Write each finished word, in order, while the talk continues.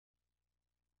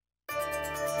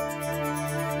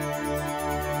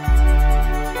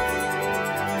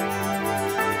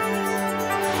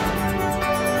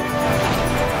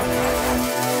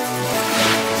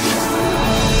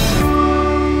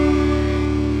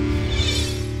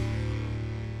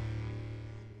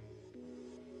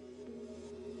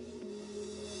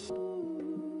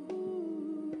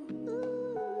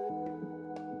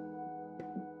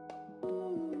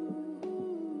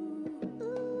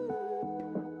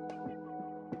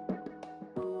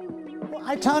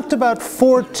I talked about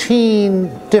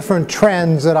 14 different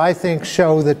trends that I think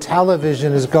show that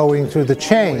television is going through the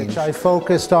change. I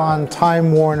focused on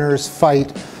Time Warner's fight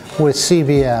with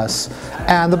CBS,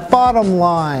 and the bottom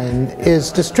line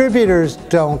is distributors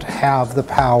don't have the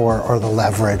power or the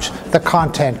leverage. The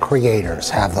content creators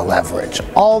have the leverage.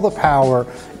 All the power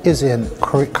is in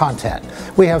content.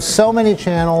 We have so many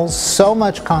channels, so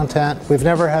much content. We've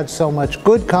never had so much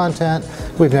good content.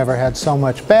 We've never had so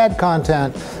much bad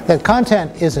content. That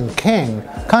content isn't king.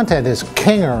 Content is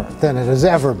kinger than it has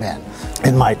ever been.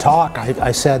 In my talk,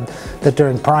 I said that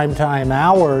during primetime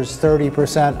hours,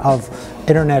 30% of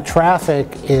internet traffic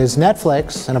is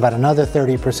Netflix, and about another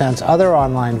 30% is other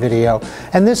online video.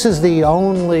 And this is the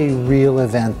only real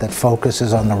event that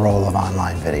focuses on the role of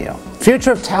online video.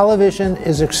 Future of television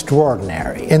is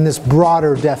extraordinary in this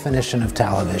broader definition of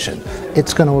television.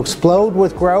 It's going to explode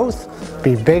with growth,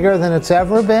 be bigger than it's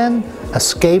ever been,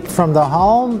 escape from the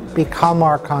home, become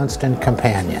our constant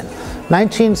companion.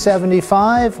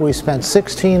 1975, we spent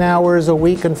 16 hours a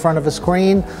week in front of a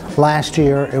screen. Last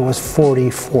year, it was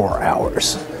 44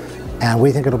 hours. And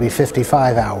we think it'll be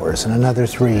 55 hours in another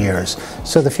 3 years.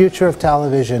 So the future of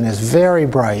television is very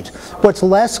bright. What's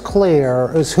less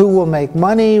clear is who will make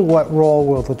money, what role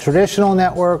will the traditional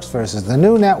networks versus the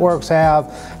new networks have,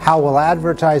 how will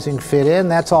advertising fit in.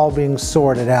 That's all being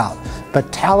sorted out.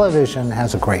 But television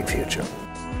has a great future.